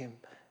back to him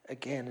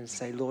again and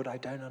say, Lord, I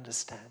don't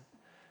understand.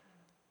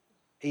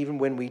 Even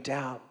when we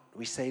doubt,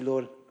 we say,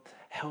 Lord,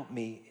 help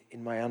me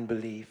in my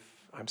unbelief.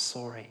 I'm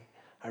sorry.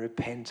 I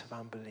repent of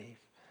unbelief.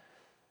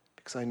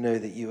 Because I know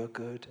that you are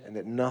good and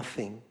that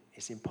nothing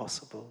is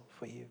impossible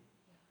for you.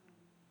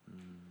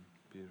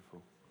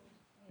 Beautiful.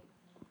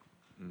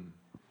 Do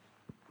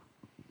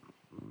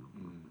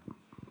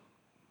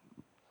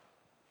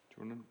you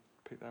want to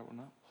pick that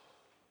one up?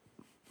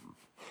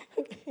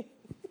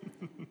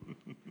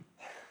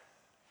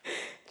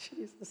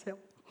 Jesus help.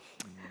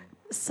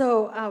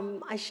 So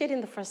I shared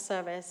in the first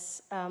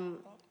service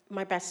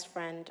my best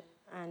friend,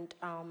 and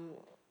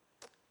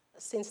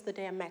since the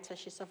day I met her,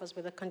 she suffers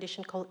with a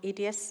condition called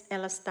EDS,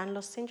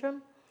 Ehlers-Danlos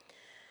syndrome.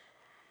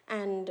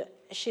 And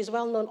she's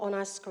well known on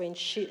our screen.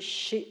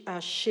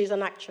 She's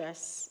an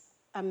actress,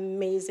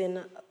 amazing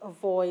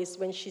voice.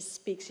 When she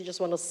speaks, you just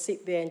want to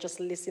sit there and just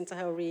listen to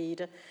her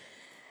read.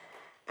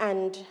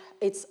 And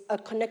it's a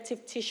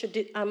connective tissue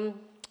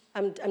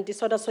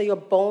disorder, so your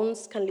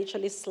bones can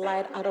literally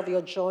slide out of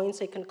your joints,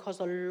 so it can cause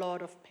a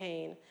lot of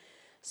pain.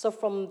 So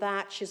from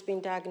that, she's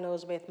been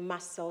diagnosed with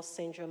mast cell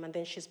syndrome, and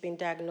then she's been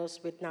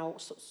diagnosed with now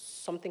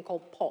something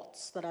called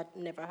POTS that I'd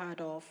never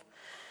heard of.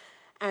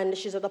 And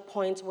she's at a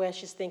point where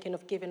she's thinking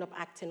of giving up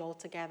acting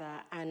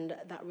altogether, and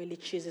that really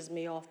cheeses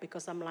me off,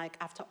 because I'm like,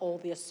 after all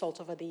the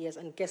assault over the years,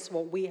 and guess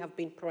what? We have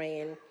been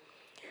praying.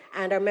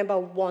 And I remember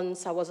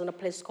once I was in a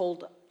place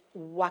called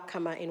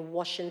Wakama in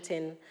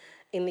Washington,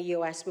 in the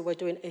US. We were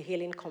doing a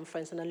healing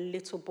conference, and a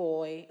little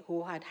boy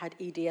who had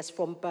EDS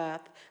from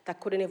birth that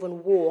couldn't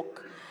even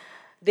walk,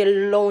 they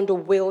loaned a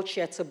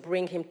wheelchair to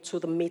bring him to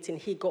the meeting.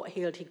 He got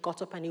healed. He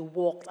got up and he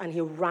walked and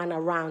he ran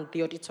around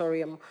the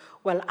auditorium.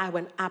 Well, I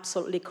went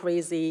absolutely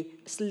crazy.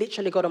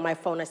 Literally got on my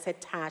phone. I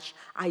said, Tash,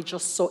 I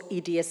just saw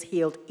EDS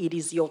healed. It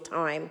is your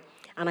time.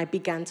 And I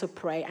began to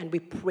pray, and we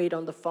prayed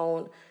on the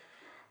phone,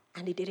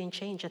 and it didn't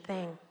change a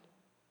thing.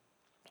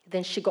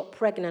 Then she got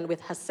pregnant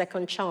with her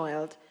second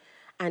child,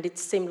 and it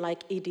seemed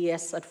like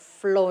EDS had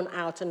flown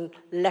out and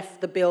left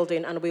the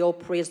building, and we all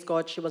praised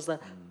God. She was a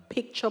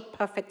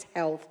picture-perfect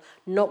health,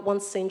 not one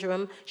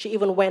syndrome. She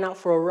even went out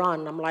for a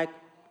run. I'm like,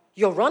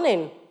 you're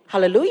running,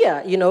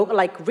 hallelujah,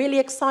 like really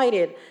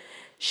excited.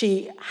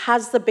 She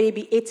has the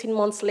baby. 18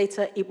 months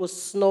later, it was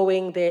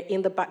snowing. They're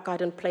in the back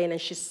garden playing, and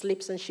she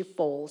slips and she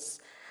falls,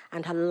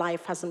 and her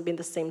life hasn't been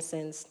the same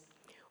since.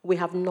 We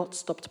have not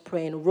stopped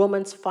praying.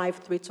 Romans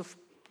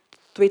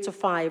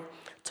 5:3-5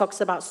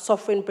 talks about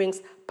suffering brings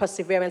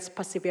perseverance,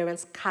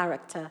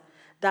 character,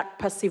 that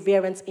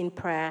perseverance in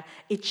prayer.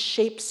 It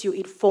shapes you,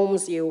 it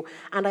forms you.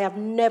 And I have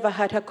never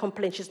heard her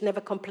complain. She's never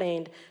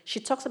complained. She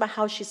talks about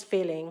how she's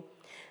feeling.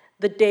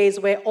 The days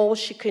where all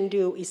she can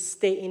do is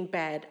stay in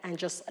bed and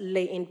just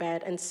lay in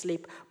bed and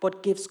sleep,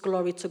 but gives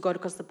glory to God,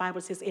 because the Bible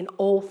says in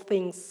all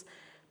things,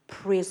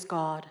 praise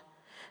God.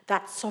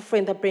 That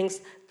suffering that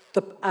brings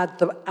the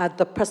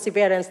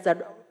perseverance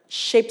that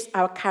shapes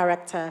our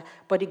character,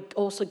 but it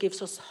also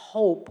gives us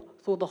hope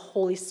through the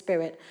Holy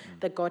Spirit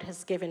that God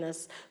has given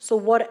us. So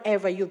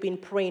whatever you've been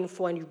praying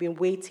for and you've been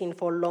waiting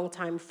for a long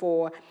time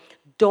for,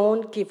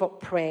 don't give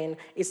up praying.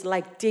 It's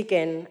like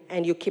digging,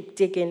 and you keep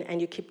digging, and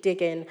you keep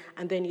digging,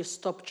 and then you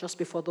stop just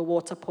before the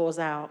water pours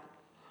out.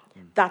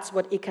 That's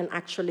what it can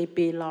actually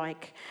be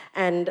like.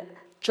 And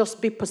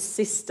just be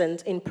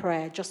persistent in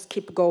prayer. Just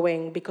keep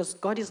going, because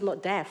God is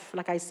not deaf.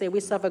 Like I say, we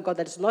serve a God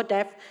that is not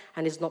deaf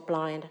and is not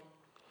blind.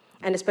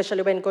 And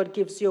especially when God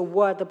gives you a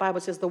word, the Bible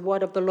says the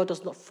word of the Lord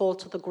does not fall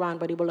to the ground,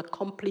 but it will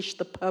accomplish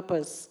the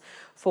purpose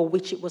for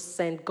which it was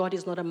sent. God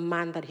is not a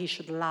man that he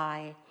should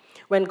lie.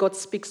 When God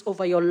speaks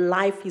over your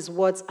life, his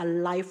words are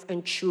life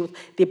and truth.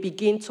 They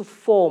begin to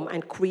form,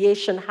 and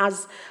creation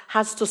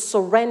has to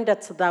surrender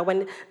to that.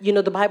 When,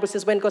 the Bible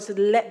says when God said,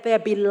 let there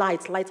be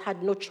light, light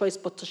had no choice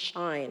but to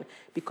shine,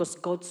 because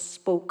God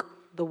spoke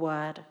the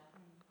word.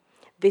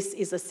 This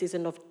is a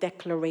season of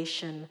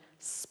declaration.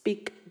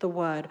 Speak the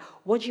word.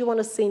 What do you want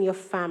to see in your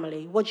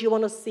family? What do you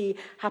want to see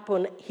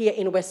happen here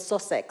in West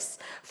Sussex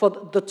for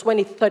the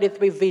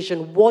 2033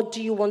 vision? What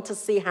do you want to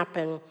see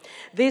happen?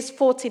 These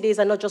 40 days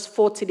are not just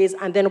 40 days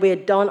and then we're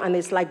done and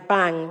it's like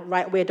bang,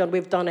 right? We're done,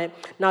 we've done it.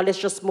 Now let's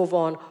just move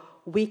on.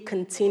 We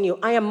continue.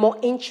 I am more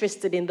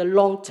interested in the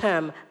long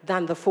term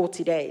than the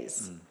 40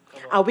 days.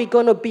 Are we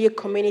going to be a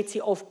community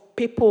of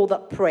people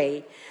that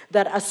pray,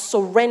 that are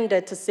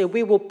surrendered to say,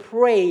 we will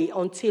pray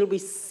until we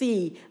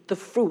see the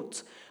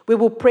fruit? We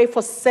will pray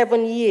for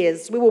 7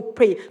 years. We will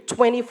pray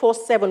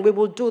 24/7. We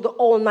will do the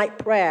all-night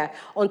prayer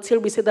until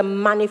we see the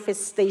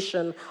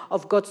manifestation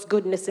of God's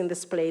goodness in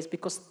this place,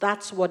 because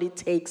that's what it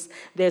takes.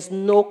 There's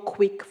no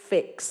quick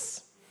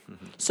fix.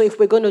 So if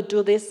we're going to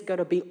do this, got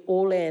to be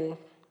all in.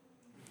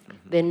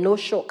 There are no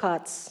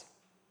shortcuts.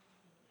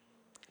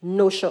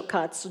 No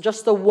shortcuts.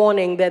 Just a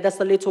warning there. That's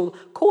a little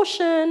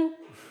caution.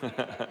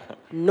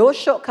 No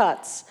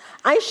shortcuts.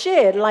 I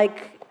shared,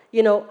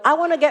 I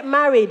want to get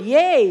married.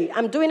 Yay,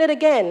 I'm doing it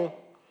again.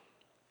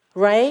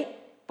 Right?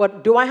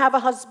 But do I have a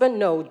husband?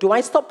 No. Do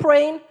I stop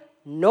praying?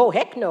 No,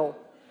 heck no.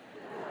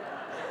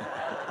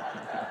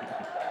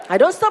 I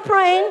don't stop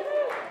praying.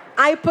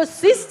 I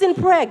persist in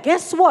prayer.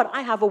 Guess what?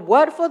 I have a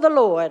word for the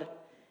Lord.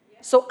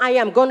 So I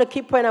am going to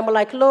keep praying. I'm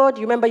like, Lord,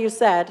 you remember you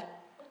said?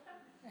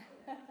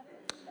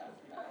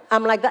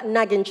 I'm like that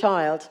nagging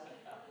child.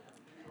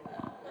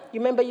 You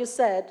remember you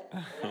said?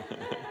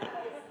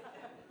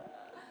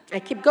 I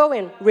keep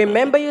going.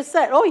 Remember you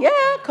said. Oh,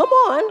 yeah, come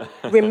on.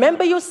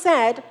 Remember you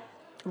said.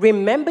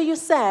 Remember you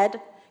said.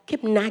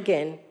 Keep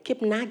nagging.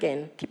 Keep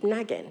nagging. Keep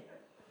nagging.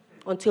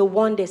 Until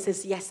one day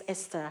says, yes,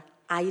 Esther,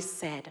 I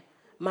said.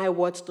 My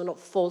words do not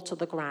fall to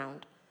the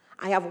ground.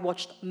 I have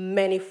watched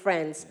many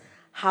friends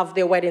have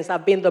their weddings.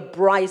 I've been the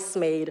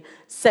bridesmaid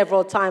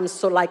several times.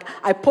 So,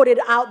 I put it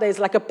out there. It's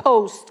like a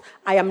post.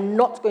 I am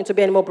not going to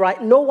be any more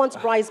bride. No one's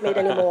bridesmaid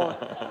anymore.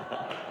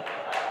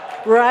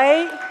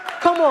 Right?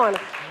 Come on.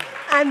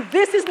 And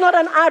this is not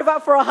an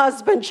advert for a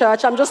husband,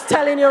 church. I'm just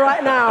telling you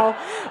right now.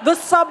 The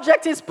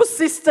subject is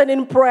persistent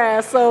in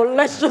prayer. So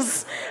let's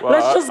just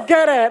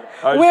get it.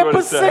 We're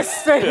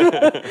persistent.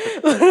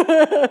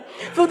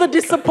 Through the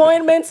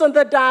disappointments and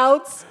the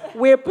doubts,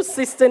 we're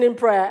persistent in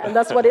prayer. And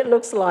that's what it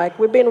looks like.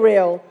 We've been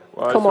real.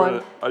 Well, come on.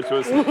 Yeah, come on.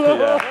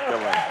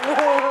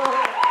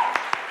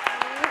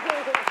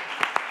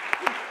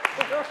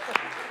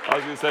 I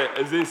was going to say,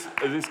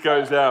 as this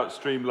goes out,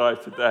 Stream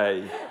Live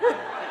today,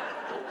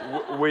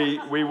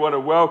 we want to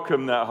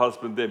welcome that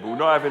husband in, but we're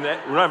not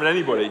having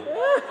anybody.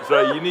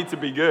 So you need to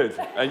be good,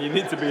 and you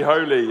need to be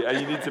holy, and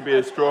you need to be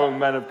a strong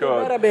man of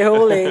God. You better be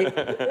holy.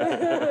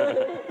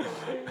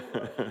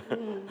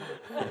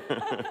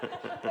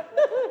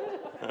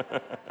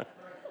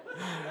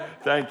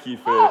 Thank you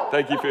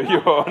for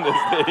your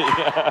honesty.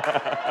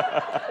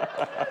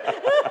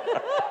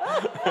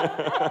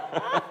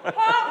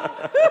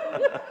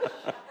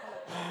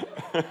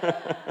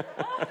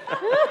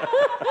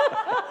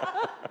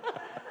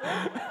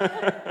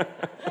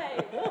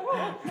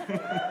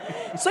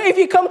 So if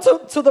you come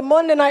to the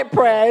Monday night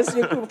prayers,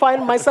 you can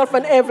find myself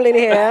and Evelyn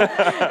here,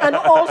 and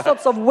all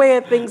sorts of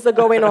weird things are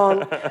going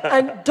on.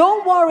 And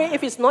don't worry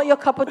if it's not your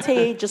cup of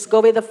tea, just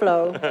go with the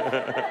flow.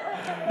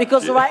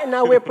 Because right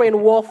now we're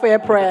praying warfare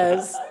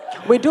prayers.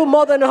 We do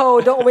more than hoe,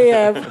 don't we,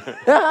 Ev?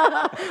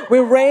 We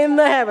reign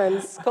the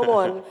heavens. Come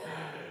on.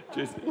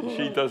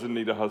 She doesn't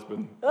need a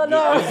husband. Oh,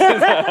 no.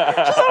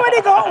 She's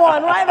already got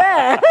one right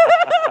there.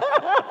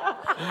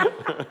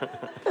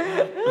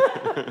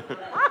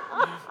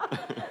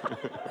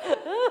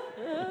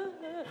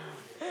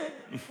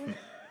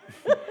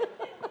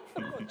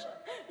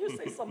 You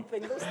say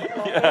something. Don't stop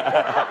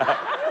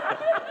laughing.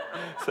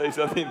 Say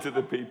something to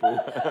the people.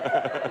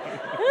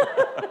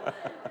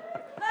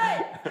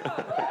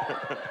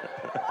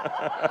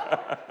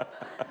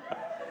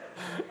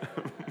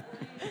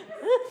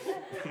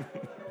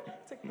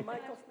 Take the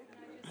mic off me.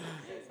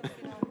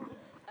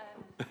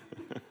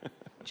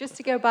 Just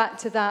to go back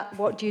to that,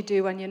 what do you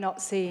do when you're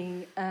not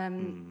seeing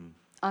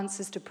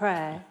answers to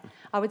prayer?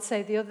 I would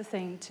say the other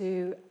thing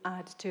to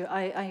add to,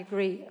 I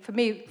agree, for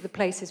me, the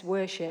place is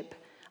worship.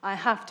 I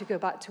have to go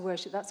back to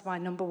worship. That's my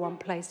number one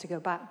place to go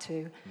back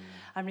to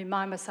and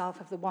remind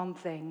myself of the one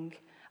thing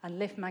and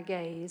lift my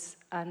gaze.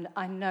 And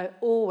I know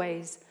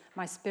always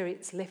my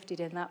spirit's lifted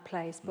in that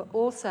place. But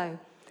also,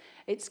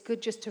 it's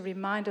good just to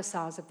remind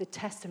ourselves of the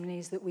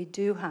testimonies that we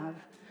do have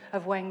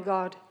of when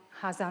God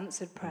has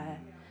answered prayer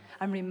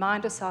and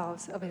remind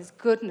ourselves of his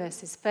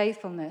goodness, his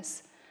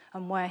faithfulness,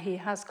 and where he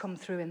has come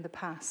through in the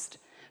past,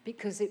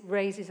 because it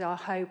raises our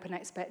hope and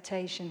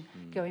expectation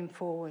going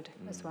forward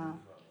as well.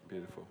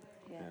 Beautiful.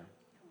 Yeah.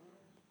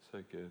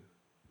 So good.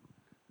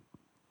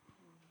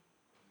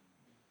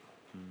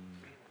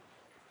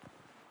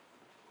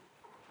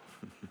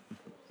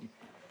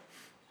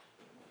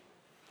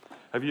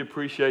 Have you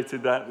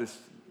appreciated that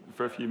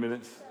for a few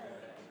minutes?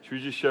 Should we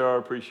just show our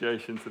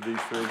appreciation to these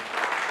three?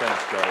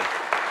 Thanks, guys.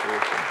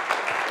 Awesome.